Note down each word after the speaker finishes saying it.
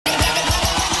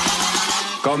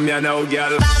Come here now,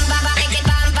 girl.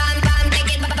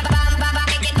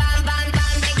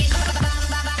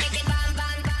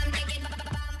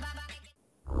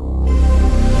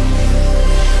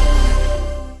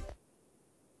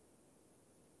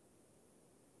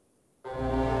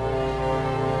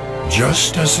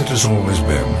 Just as it has always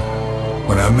been,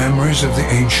 when our memories of the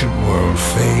ancient world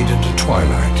fade into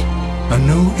twilight, a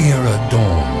new era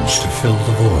dawns to fill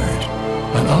the void,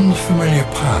 an unfamiliar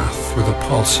path with a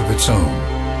pulse of its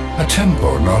own, a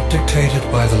tempo not dictated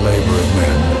by the labor of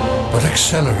men, but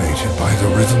accelerated by the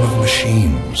rhythm of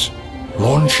machines,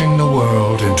 launching the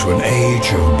world into an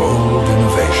age of bold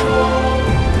innovation.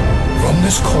 From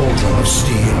this cauldron of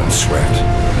steel and sweat,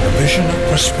 a vision of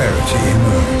prosperity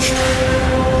emerged.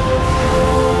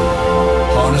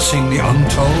 Harnessing the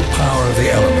untold power of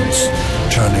the elements,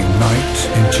 turning night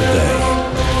into day.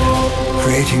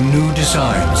 Creating new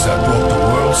designs that brought the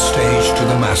world stage to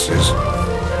the masses.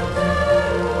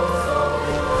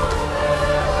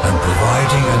 And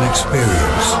providing an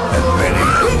experience that many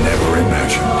never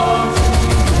imagined.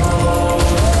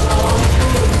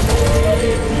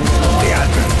 The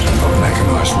advent of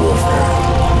mechanized warfare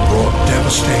brought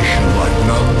devastation like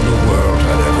none the world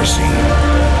had ever seen.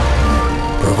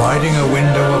 Providing a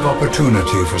window of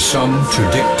opportunity for some to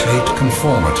dictate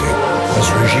conformity as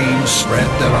regimes spread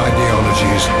their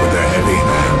ideologies with a heavy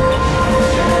hand.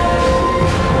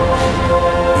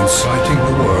 Inciting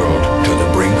the world to the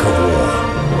brink of war.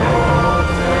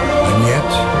 And yet,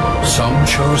 some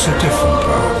chose a different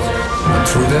path, and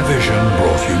through their vision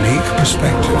brought unique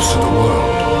perspectives to the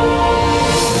world.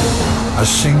 As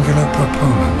singular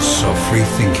proponents of free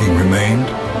thinking remained,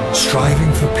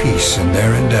 striving for peace in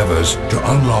their endeavors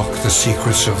to unlock the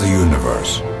secrets of the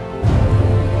universe,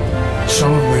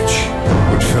 some of which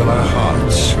would fill our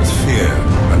hearts with fear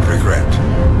and regret.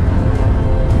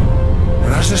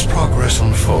 And as this progress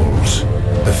unfolds,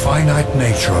 the finite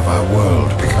nature of our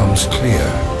world becomes clear.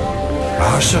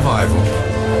 Our survival,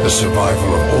 the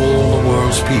survival of all the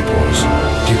world's peoples,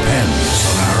 depends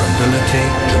on our ability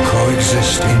to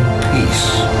coexist in peace.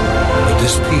 But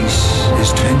this peace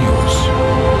is tenuous.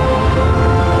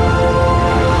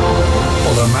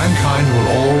 Although mankind will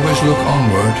always look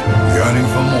onward, yearning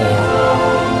for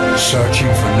more, searching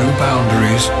for new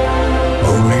boundaries,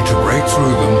 only to break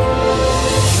through them,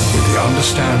 with the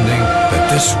understanding that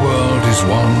this world is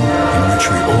one in which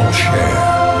we all share,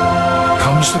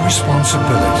 comes the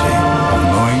responsibility of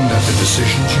knowing that the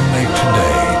decisions you make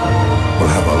today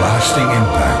will have a lasting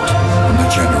impact on the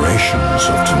generations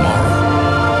of tomorrow.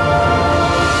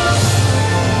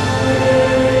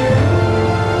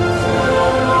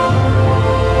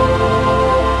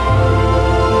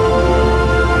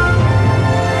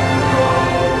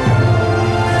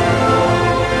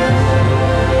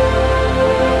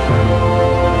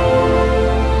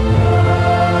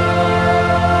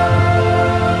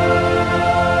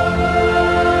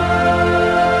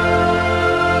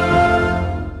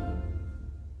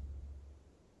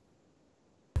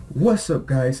 What's up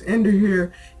guys, Ender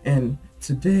here, and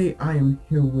today I am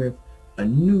here with a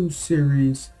new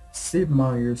series, Sid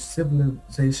Meier's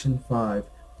Civilization 5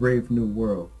 Brave New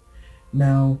World.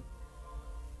 Now,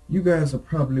 you guys are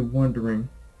probably wondering,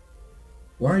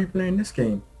 why are you playing this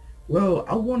game? Well,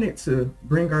 I wanted to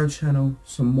bring our channel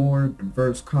some more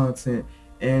diverse content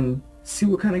and see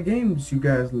what kind of games you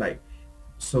guys like.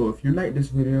 So if you like this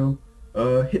video,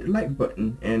 hit the like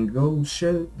button and go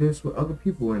share this with other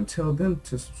people and tell them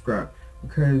to subscribe,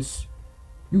 because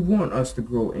you want us to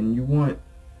grow and you want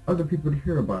other people to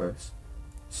hear about us.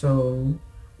 So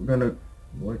we're gonna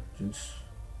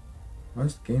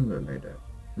why's the game look like that?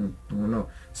 I don't know.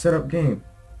 Set up game.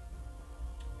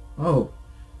 Oh,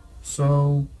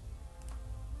 so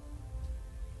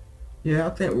yeah, I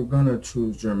think we're gonna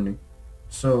choose Germany.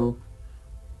 So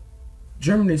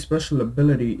Germany's special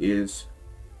ability is,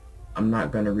 I'm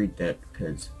not gonna read that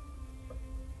because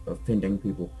offending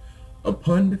people.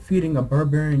 Upon defeating a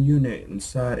barbarian unit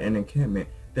inside an encampment,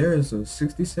 there is a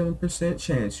 67%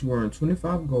 chance you earn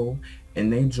 25 gold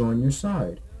and they join your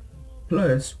side.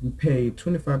 Plus, we pay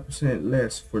 25%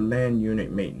 less for land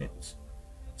unit maintenance.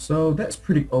 So that's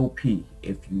pretty OP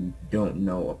if you don't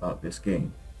know about this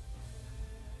game.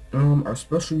 Our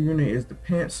special unit is the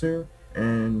Panzer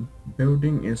and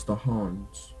building is the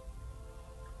Hans.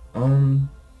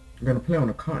 We're going to play on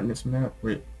a continents map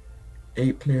with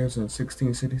 8 players and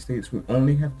 16 city-states. We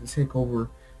only have to take over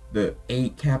the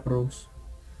 8 capitals.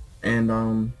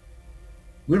 And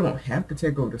we don't have to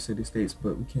take over the city-states,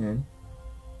 but we can.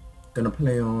 Going to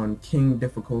play on King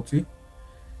difficulty.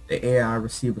 The AI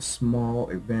receive a small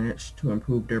advantage to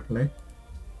improve their play.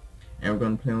 And we're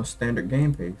going to play on standard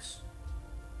game pace.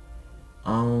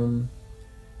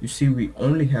 You see, we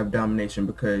only have domination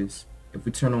because if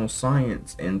we turn on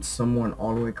science and someone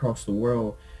all the way across the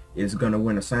world is going to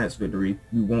win a science victory,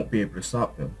 we won't be able to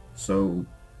stop them. So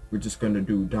we're just going to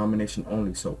do domination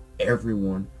only, so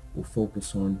everyone will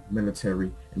focus on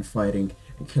military and fighting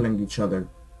and killing each other.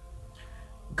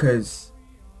 Because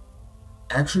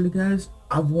actually, guys,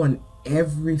 I've won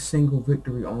every single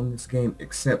victory on this game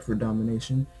except for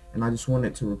domination, and I just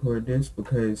wanted to record this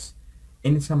because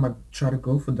anytime I try to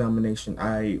go for domination,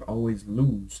 I always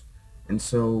lose. And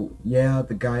so, yeah,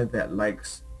 the guy that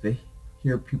likes to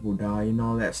hear people die and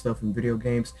all that stuff in video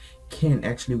games can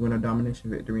actually win a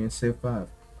domination victory in Civ 5.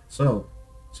 So,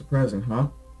 surprising, huh?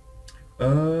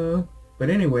 But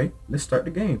anyway, let's start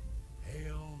the game.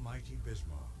 Hail, mighty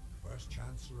Bismarck, first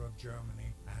Chancellor of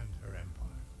Germany and her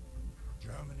empire.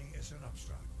 Germany is an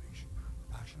upstart nation,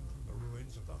 fashioned from the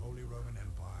ruins of the Holy Roman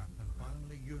Empire and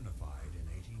finally unified in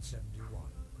 1871,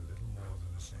 a little more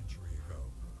than a century ago.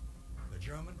 The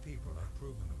German people have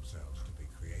proven themselves to be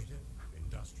creative,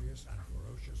 industrious, and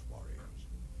ferocious warriors.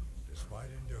 Despite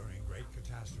enduring great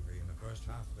catastrophe in the first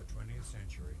half of the 20th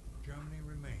century, Germany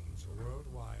remains a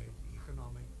worldwide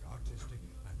economic, artistic,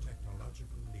 and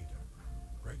technological leader.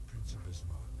 Great Prince of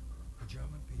Bismarck, the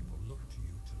German people look to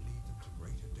you to lead them to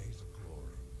greater days of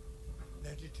glory.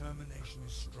 Their determination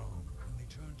is strong, and they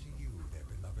turn to you, their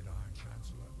beloved Iron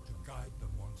Chancellor, to guide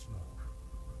them once more.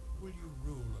 Will you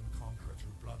rule and conquer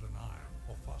through blood and iron,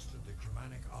 or foster the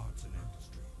Germanic arts and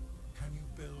industry? Can you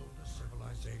build a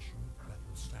civilization that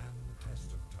will stand the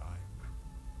test of time?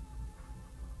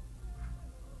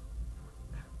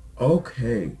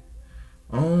 Okay.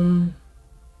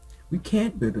 We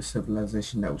can't build a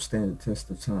civilization that will stand the test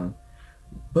of time,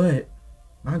 but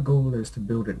my goal is to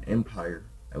build an empire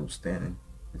that will stand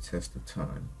the test of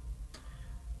time.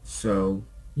 So,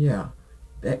 yeah,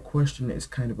 that question is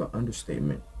kind of an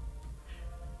understatement.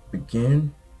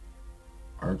 Begin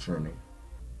our journey.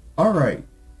 Alright,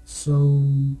 so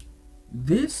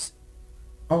this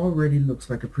already looks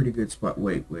like a pretty good spot.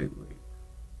 Wait.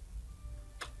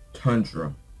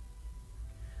 Tundra.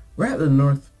 We're at the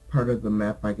north part of the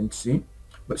map, I can see,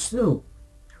 but still,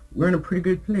 we're in a pretty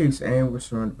good place and we're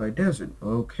surrounded by desert.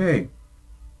 Okay,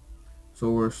 so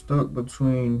we're stuck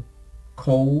between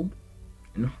cold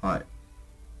and hot.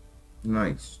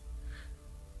 Nice.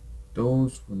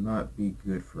 Those will not be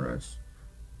good for us.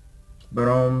 But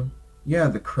yeah,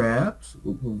 the crabs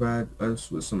will provide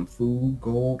us with some food,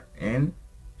 gold, and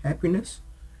happiness.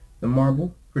 The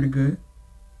marble, pretty good.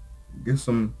 Get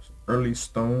some early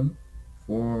stone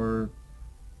for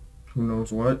who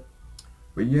knows what.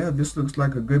 But yeah, this looks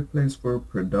like a good place for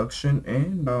production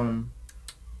and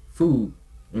food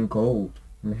and gold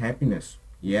and happiness.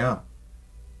 Yeah,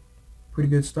 pretty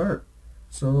good start.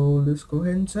 So let's go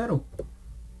ahead and settle.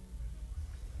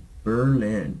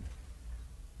 Berlin.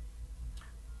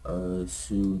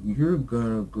 So you're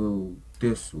gonna go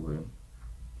this way.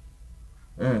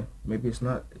 Maybe it's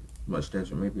not much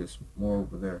desert, maybe it's more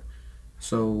over there.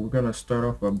 So we're gonna start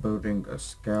off by building a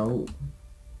scout,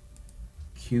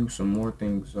 queue some more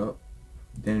things up,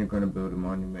 then you're gonna build a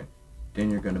monument,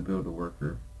 then you're gonna build a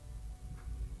worker.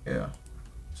 Yeah,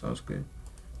 sounds good.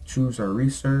 Choose our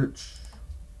research.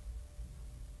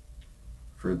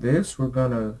 For this, we're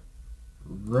gonna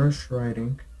rush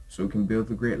writing so we can build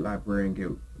the great library and get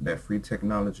that free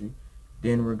technology.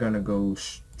 Then we're gonna go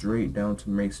straight down to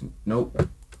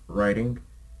writing.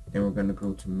 Then we're gonna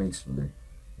go to masonry.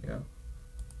 Yeah,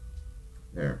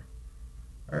 there.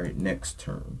 All right, next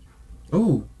turn.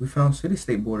 Oh, we found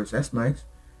city-state borders. That's nice.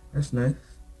 That's nice.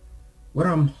 What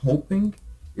I'm hoping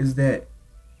is that,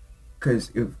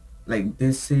 because if like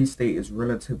this city-state is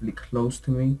relatively close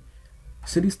to me,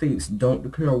 city-states don't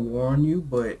declare war on you,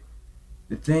 but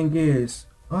the thing is,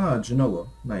 Genoa,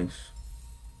 nice.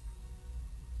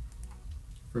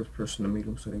 First person to meet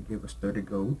them, so they gave us 30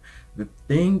 gold. The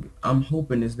thing I'm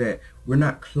hoping is that we're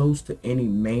not close to any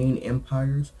main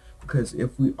empires, because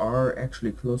if we are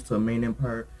actually close to a main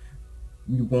empire,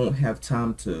 we won't have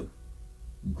time to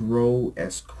grow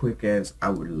as quick as I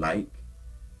would like.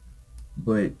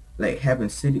 But like having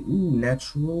city,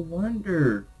 natural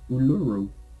wonder, Uluru,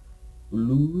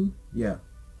 yeah,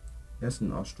 that's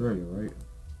in Australia, right?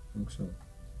 I think so.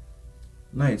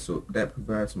 Nice. So that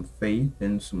provides some faith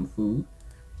and some food.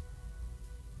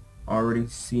 Already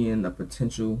seeing a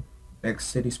potential next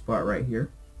city spot right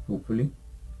here, hopefully.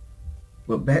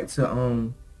 But back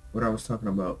to what I was talking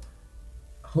about.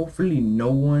 Hopefully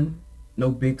no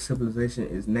big civilization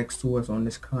is next to us on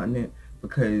this continent,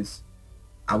 because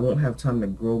I won't have time to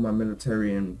grow my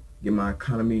military and get my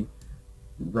economy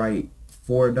right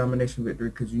for a domination victory,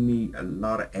 because you need a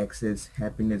lot of access,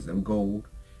 happiness, and gold.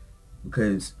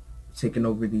 Because taking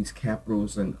over these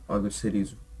capitals and other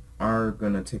cities are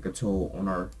gonna take a toll on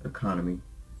our economy.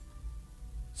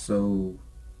 So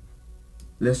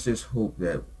let's just hope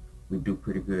that we do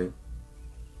pretty good.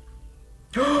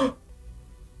 Eu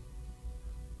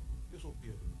sou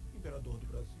Pedro, imperador do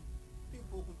Brasil. Tenho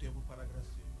pouco tempo para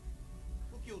agradecer.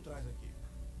 O que o traz aqui?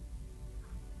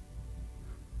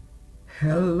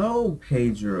 Hello,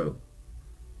 Pedro.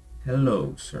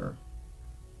 Hello, sir.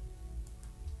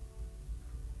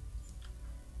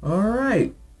 All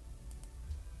right.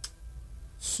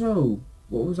 So,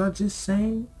 what was I just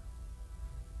saying?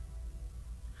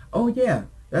 Oh yeah,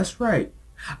 that's right.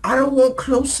 I don't want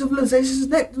close civilizations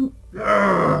next to...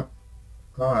 Ugh.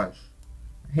 Gosh,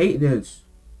 I hate this.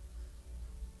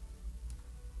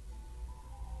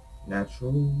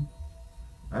 Natural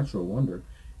wonder.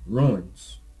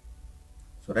 Ruins.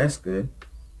 So that's good.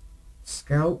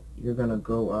 Scout, you're gonna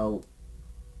go out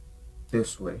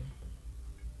this way.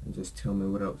 And just tell me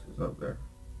what else is up there.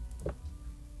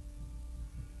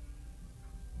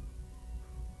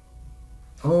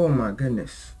 Oh my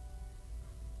goodness.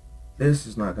 This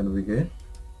is not gonna be good.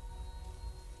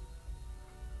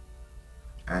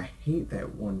 I hate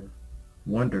that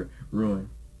wonder ruin.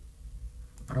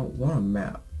 I don't want a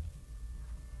map.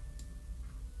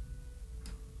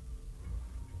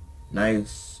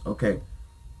 Nice. Okay.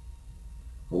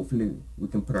 Hopefully we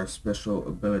can put our special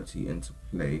ability into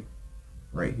play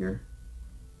right here.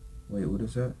 Wait, what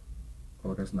is that?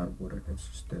 Oh, that's not a border, that's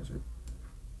just desert.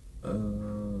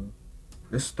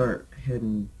 Let's start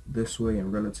heading this way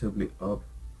and relatively up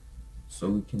so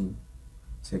we can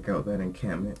take out that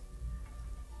encampment.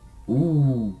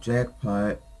 Ooh,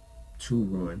 jackpot. 2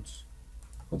 ruins.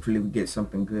 Hopefully we get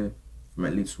something good from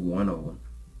at least one of them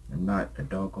and not a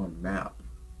doggone map.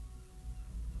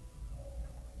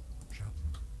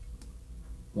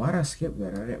 Why'd I skip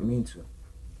that? I didn't mean to.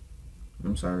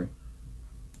 I'm sorry.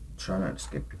 Try not to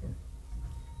skip again.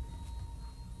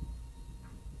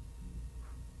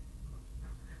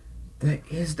 That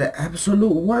is the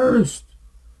absolute worst.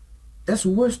 That's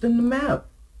worse than the map.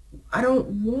 I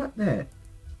don't want that.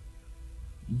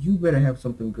 You better have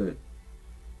something good.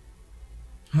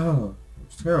 Oh,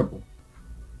 it's terrible.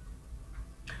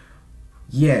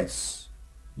 Yes.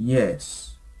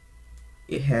 Yes.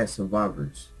 It has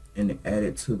survivors and it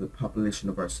added to the population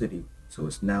of our city. So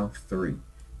it's now 3.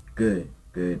 Good.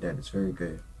 Good. That is very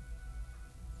good.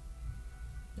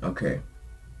 Okay.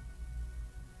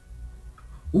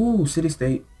 Ooh, city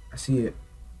state. I see it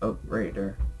up right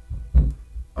there.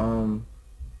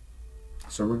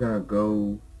 So we're gonna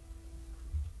go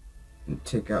and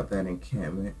take out that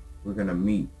encampment. We're gonna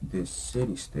meet this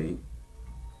city state.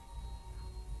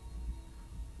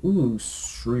 Ooh,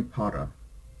 Sripata.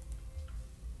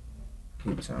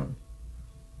 Cape Town.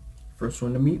 First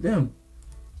one to meet them.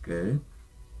 Good.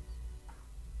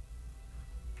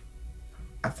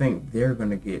 I think they're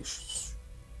gonna get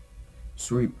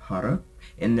Sripata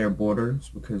in their borders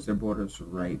because their borders are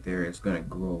right there. It's gonna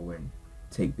grow and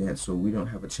take that, so we don't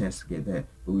have a chance to get that,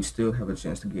 but we still have a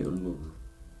chance to get Uluru.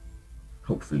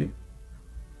 Hopefully.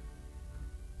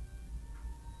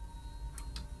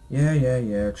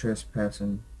 Yeah,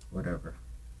 trespassing, whatever.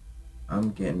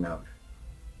 I'm getting out.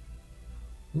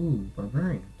 Ooh,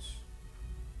 barbarians.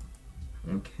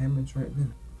 Encampments right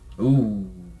there. Ooh,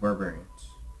 barbarians.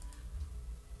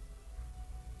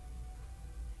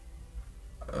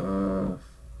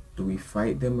 Do we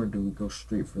fight them or do we go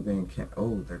straight for the encamp?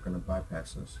 Oh, they're gonna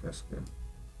bypass us. That's good.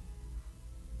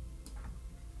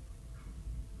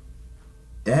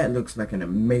 That looks like an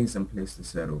amazing place to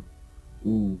settle.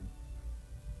 Ooh.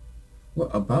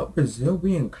 What about Brazil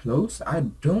being close? I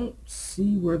don't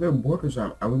see where their borders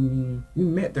are. I mean, we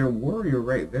met their warrior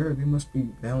right there. They must be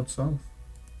down south.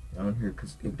 Down here,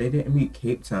 because if they didn't meet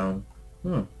Cape Town,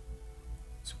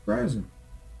 surprising.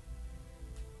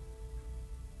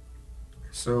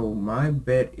 So my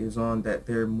bet is on that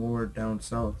they're more down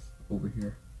south over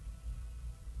here.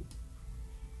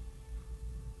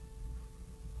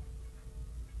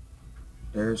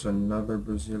 There's another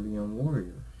Brazilian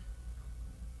warrior.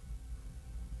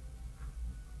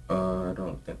 I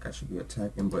don't think I should be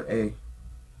attacking, but hey,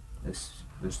 let's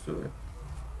do it.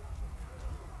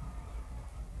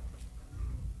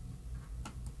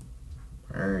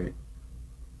 Alright.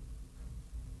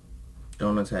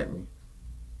 Don't attack me.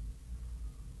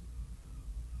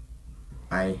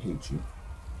 I hate you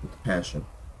with passion.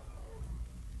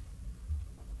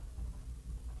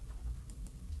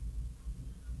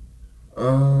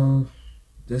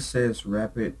 This says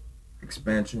rapid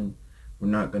expansion. We're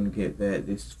not gonna get that.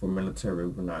 This is for military.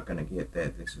 We're not gonna get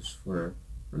that. This is for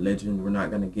religion. We're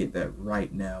not gonna get that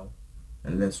right now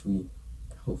unless we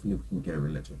hopefully we can get a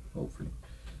religion. Hopefully.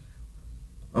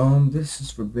 This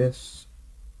is for best.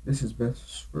 This is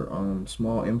best for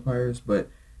small empires, but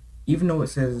even though it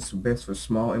says it's best for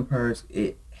small empires,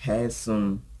 it has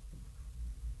some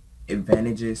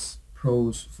advantages,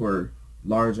 pros for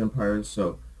large empires.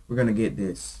 So we're gonna get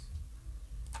this.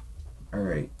 All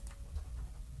right.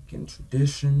 Getting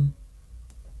tradition,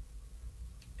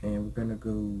 and we're gonna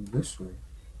go this way.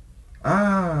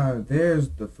 Ah, there's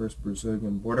the first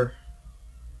Brazilian border.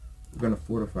 We're gonna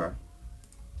fortify.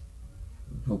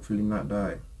 Hopefully not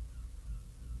die.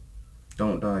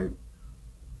 Don't die.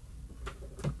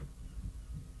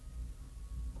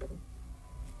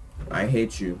 I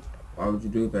hate you. Why would you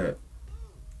do that?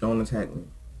 Don't attack me.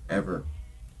 Ever.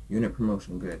 Unit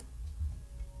promotion, good.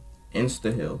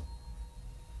 Insta-heal.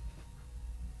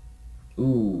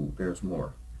 Ooh, there's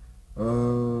more.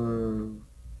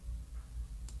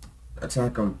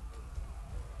 Attack him.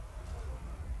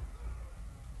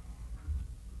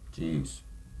 Jeez.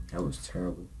 That was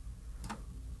terrible.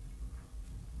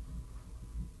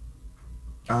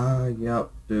 Ah,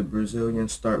 yep. The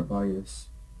Brazilians start bias.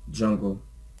 Jungle.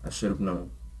 I should have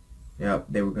known. Yep,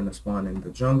 they were gonna spawn in the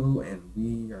jungle, and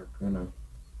we are gonna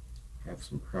have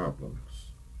some problems.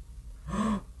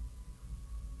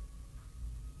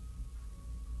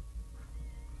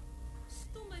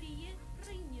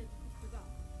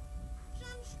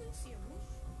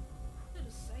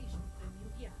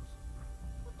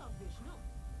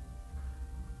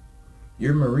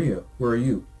 You're Maria. Who are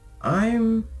you?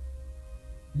 I'm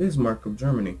Bismarck of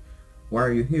Germany. Why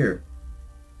are you here?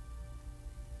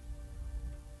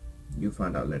 You'll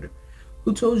find out later.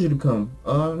 Who told you to come?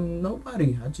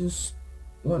 Nobody. I just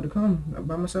wanted to come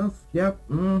by myself. Yep.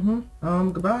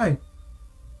 Goodbye.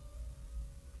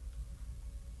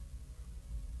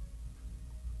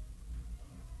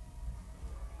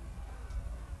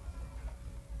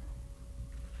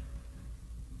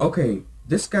 Okay,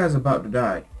 this guy's about to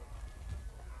die.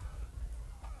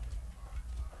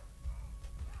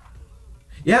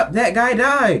 Yep, that guy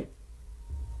died.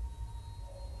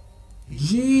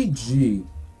 GG.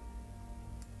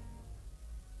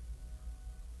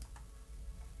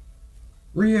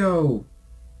 Rio.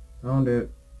 Found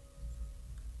it.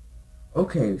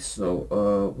 Okay,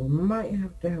 so, we might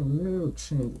have to have a little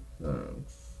change of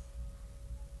things.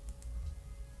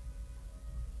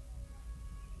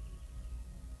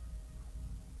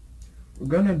 We're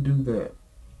gonna do that.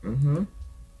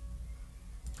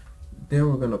 Then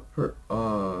we're gonna put,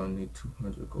 I need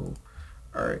 200 gold.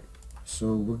 Alright.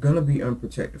 So we're gonna be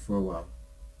unprotected for a while.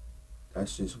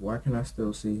 That's just, why can I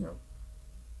still see him?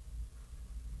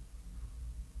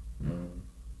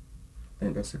 I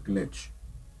think that's a glitch.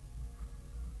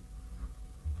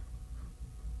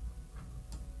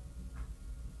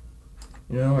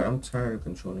 You know what? I'm tired of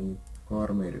controlling you. Go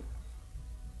automated.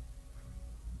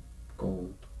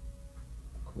 Gold.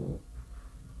 Cool.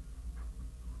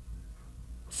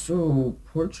 So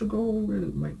Portugal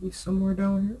might be somewhere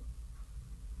down here.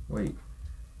 Wait,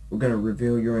 we're gonna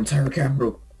reveal your entire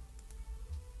capital.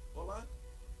 Olá.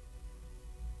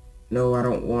 No, I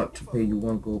don't want to pay you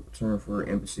 1 gold per turn for an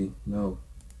embassy. No,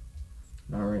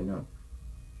 not right now.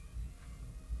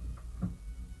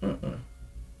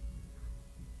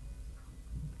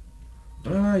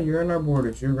 Ah, you're in our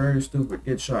borders. You're very stupid.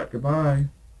 Get shot. Goodbye.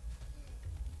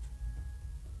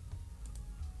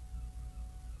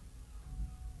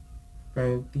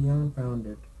 Pantheon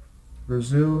founded.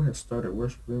 Brazil has started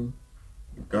worshiping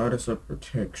the goddess of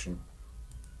protection.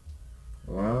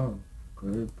 Wow.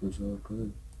 Good, Brazil,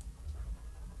 good.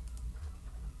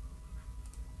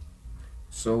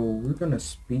 So we're gonna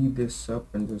speed this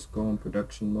up and just go in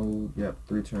production mode. Yep,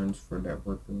 3 turns for that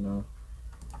worker now.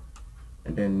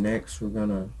 And then next we're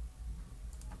gonna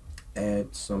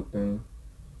add something.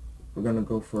 We're gonna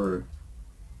go for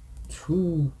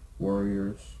 2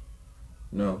 warriors.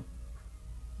 No.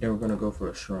 Then we're gonna go for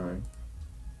a shrine.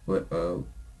 But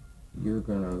you're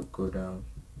gonna go down.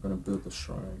 We're gonna build the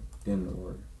shrine, then the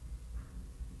warrior.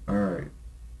 Alright.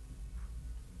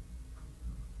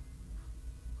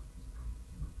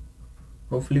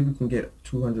 Hopefully we can get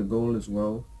 200 gold as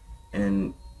well.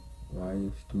 And why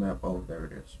is the map? Oh, there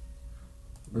it is.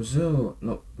 Brazil.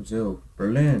 No, Brazil.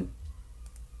 Berlin.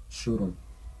 Shoot them.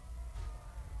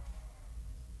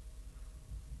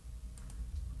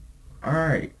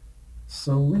 Alright.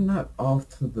 So we're not off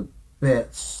to the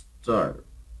best start.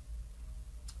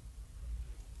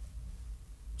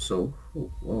 So,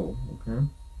 whoa, okay.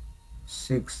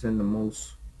 6 in the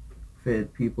most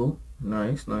fed people.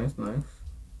 Nice, nice, nice.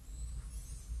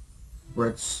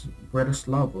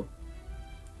 Bratislava.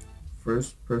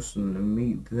 First person to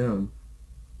meet them.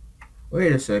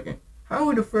 Wait a second. How are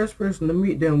we the first person to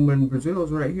meet them when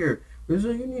Brazil's right here?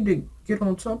 Brazil, you need to get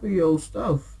on top of your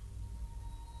stuff.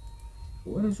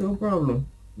 What is your problem?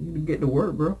 You need to get to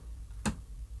work, bro.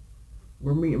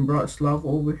 We're meeting Bratislava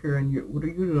over here, and what are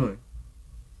you doing?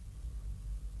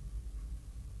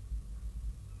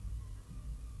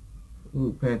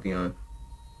 Ooh, Pantheon.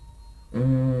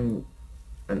 An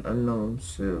unknown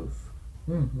civ.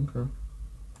 Okay.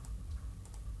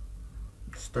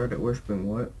 Started worshiping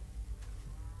what?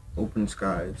 Open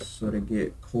skies. So they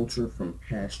get culture from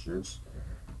pastures.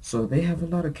 So they have a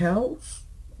lot of cows?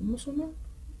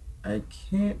 I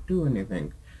can't do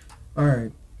anything.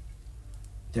 Alright.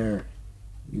 There.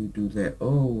 You do that.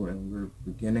 Oh, and we're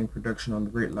beginning production on the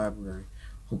Great Library.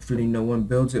 Hopefully no one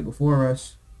builds it before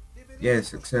us.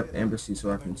 Yes, except embassy,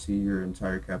 so I can see your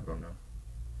entire capital now.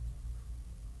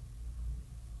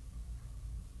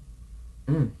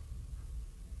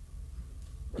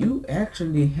 You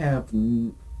actually have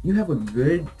a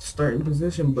good starting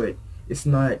position, but it's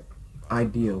not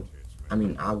ideal. I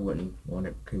mean, I wouldn't want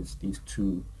it because these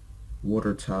two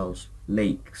water tiles,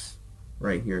 lakes,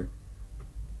 right here,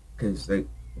 because they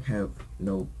have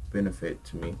no benefit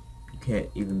to me. You can't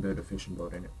even build a fishing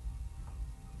boat in it.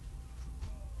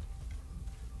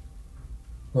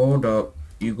 Hold up.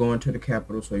 You go into the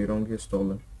capital so you don't get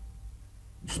stolen.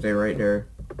 You stay right there.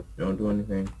 Don't do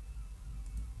anything.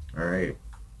 Alright.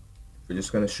 We're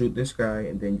just gonna shoot this guy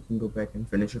and then you can go back and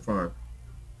finish your farm.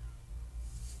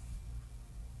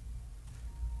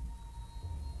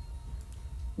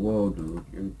 Whoa, dude.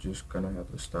 You're just gonna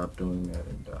have to stop doing that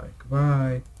and die.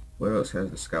 Goodbye. What else has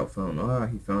the scout found? Ah,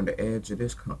 he found the edge of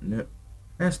this continent.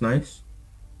 That's nice.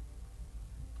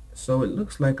 So it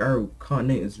looks like our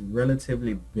continent is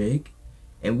relatively big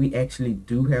and we actually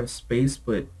do have space,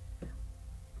 but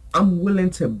I'm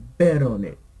willing to bet on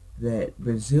it that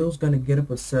Brazil's gonna get up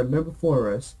a settler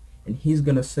before us and he's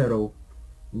gonna settle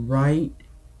right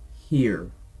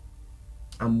here.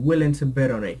 I'm willing to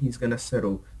bet on it. He's gonna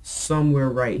settle somewhere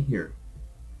right here.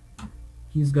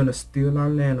 He's gonna steal our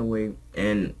land away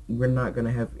and we're not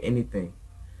gonna have anything.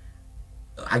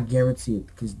 I guarantee it,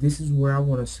 because this is where I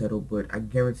want to settle, but I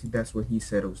guarantee that's where he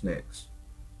settles next.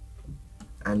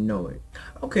 I know it.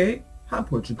 Okay, hi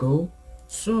Portugal.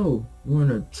 So, you want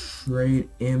to trade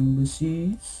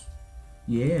embassies?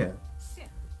 Yeah.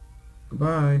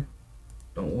 Goodbye.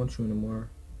 Don't want you anymore.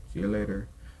 See you later.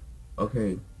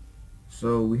 Okay,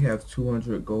 so we have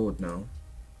 200 gold now.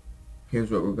 Here's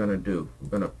what we're going to do. We're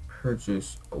going to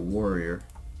purchase a warrior.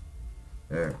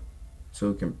 There.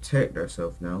 So we can protect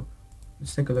ourselves now.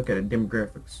 Let's take a look at the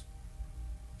demographics.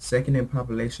 Second in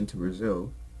population to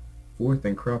Brazil, fourth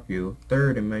in crop yield,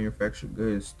 third in manufactured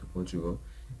goods to Portugal.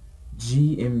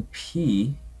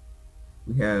 GMP,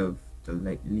 we have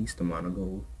the least amount of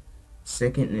gold.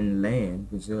 Second in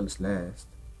land, Brazil is last.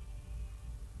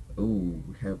 Ooh,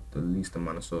 we have the least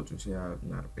amount of soldiers. Yeah,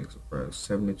 not a big surprise.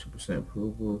 72%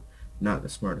 approval. Not the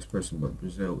smartest person, but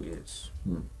Brazil is.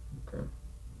 Okay.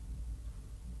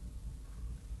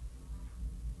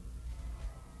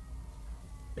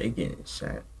 They getting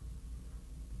shot.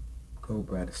 Go,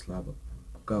 Bratislava.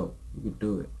 Go. You can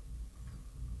do it.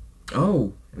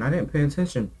 Oh, and I didn't pay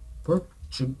attention.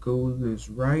 Portugal is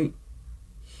right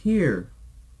here.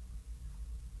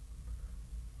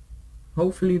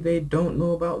 Hopefully they don't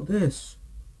know about this.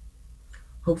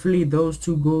 Hopefully those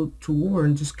two go to war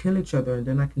and just kill each other, and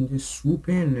then I can just swoop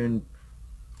in and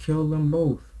kill them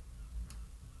both.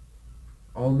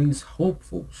 All these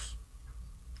hopefuls.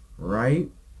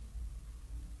 Right?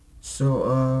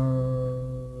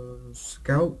 So,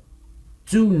 scout,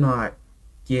 do not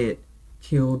get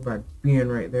killed by being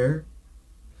right there.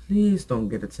 Please don't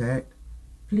get attacked.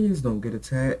 Please don't get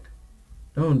attacked.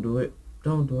 Don't do it.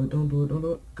 Don't do it. Don't do it. Don't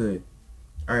do it. Good.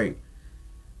 Alright.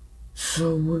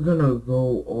 So, we're gonna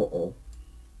go...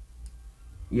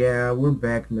 Yeah, we're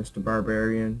back, Mr.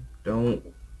 Barbarian.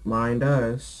 Don't mind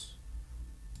us.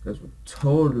 Because we're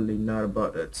totally not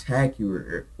about to attack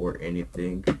you or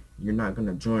anything. You're not going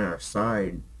to join our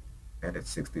side at a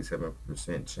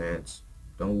 67% chance.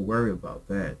 Don't worry about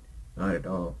that. Not at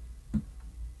all.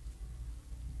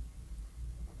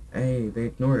 Hey, they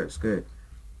ignored us. Good.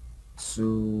 So,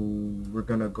 we're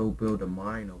going to go build a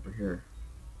mine over here.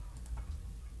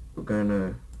 We're going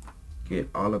to get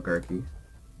oligarchy.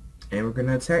 And we're going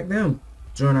to attack them.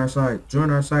 Join our side. Join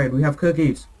our side. We have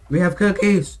cookies. We have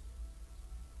cookies.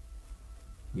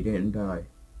 You didn't die.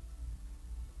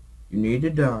 You need to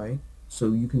die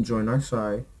so you can join our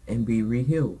side and be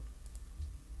re-healed.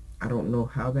 I don't know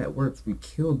how that works. We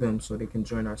kill them so they can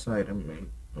join our side. I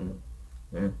mean,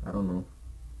 I don't know.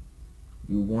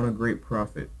 You want a great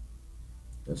prophet.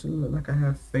 Does it look like I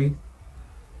have faith?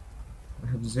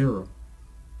 I have 0.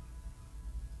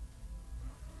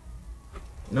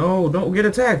 No, don't get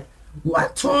attacked. I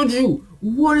told you.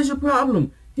 What is your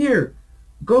problem? Here,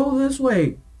 go this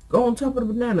way. Go on top of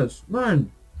the bananas.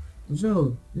 Run.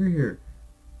 Zo, you're here.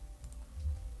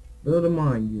 Build a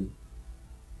mine, you.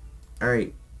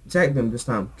 Alright, attack them this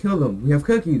time. Kill them. We have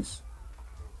cookies.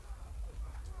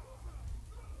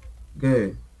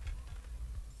 Good.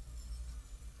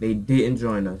 They didn't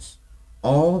join us.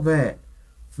 All that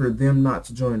for them not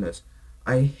to join us.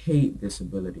 I hate this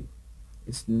ability.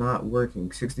 It's not working.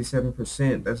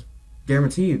 67%. That's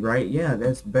guaranteed, right? Yeah,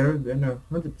 that's better than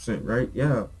 100%, right?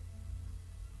 Yeah.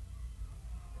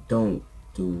 Don't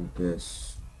do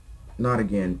this. Not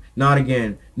again. Not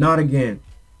again. Not again.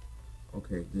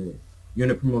 Okay, good.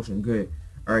 Unit promotion, good.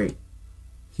 Alright.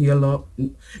 Heal up.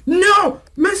 No!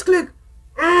 Misclick!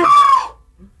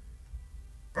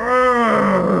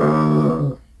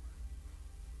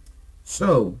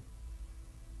 So,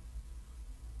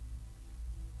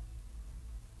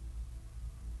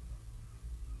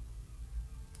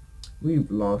 we've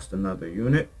lost another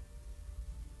unit.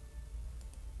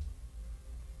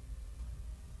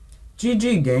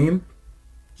 GG game.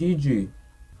 GG.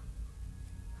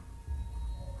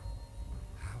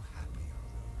 How happy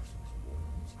are those whose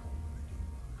walls already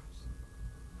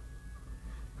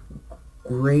rise?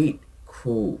 Great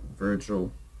quote,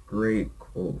 Virgil. Great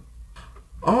quote.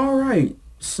 Alright,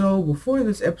 so before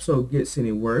this episode gets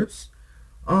any worse,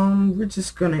 we're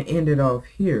just gonna end it off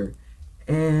here.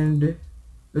 And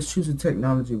let's choose a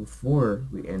technology before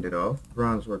we end it off.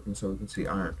 Bronze working so we can see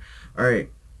iron. Alright,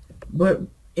 but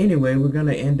anyway, we're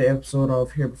gonna end the episode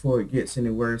off here before it gets any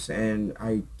worse and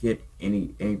I get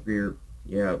any angrier.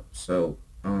 Yeah, so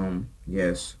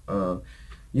yes,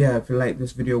 yeah, if you like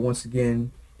this video once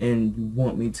again and you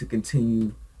want me to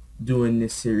continue doing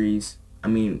this series, I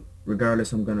mean,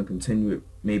 regardless, I'm gonna continue it,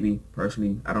 maybe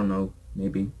partially, I don't know,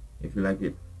 maybe if you like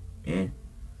it. And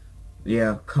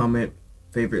yeah, comment,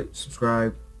 favorite,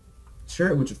 subscribe, share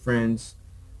it with your friends.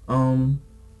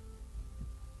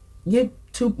 Get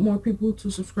 2 more people to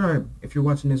subscribe. If you're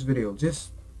watching this video,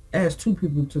 just ask 2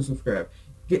 people to subscribe,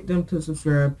 get them to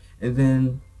subscribe, and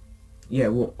then yeah,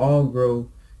 we'll all grow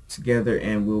together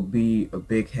and we'll be a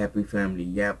big happy family.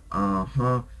 Yep.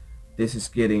 This is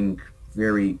getting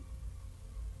very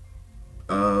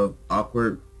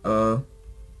awkward.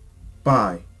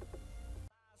 Bye.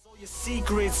 Your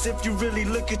secrets, if you really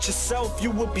look at yourself, you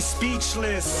would be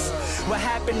speechless. What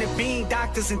happened to being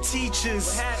doctors and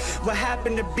teachers? What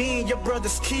happened to being your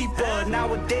brother's keeper?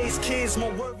 Nowadays kids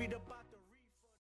more worried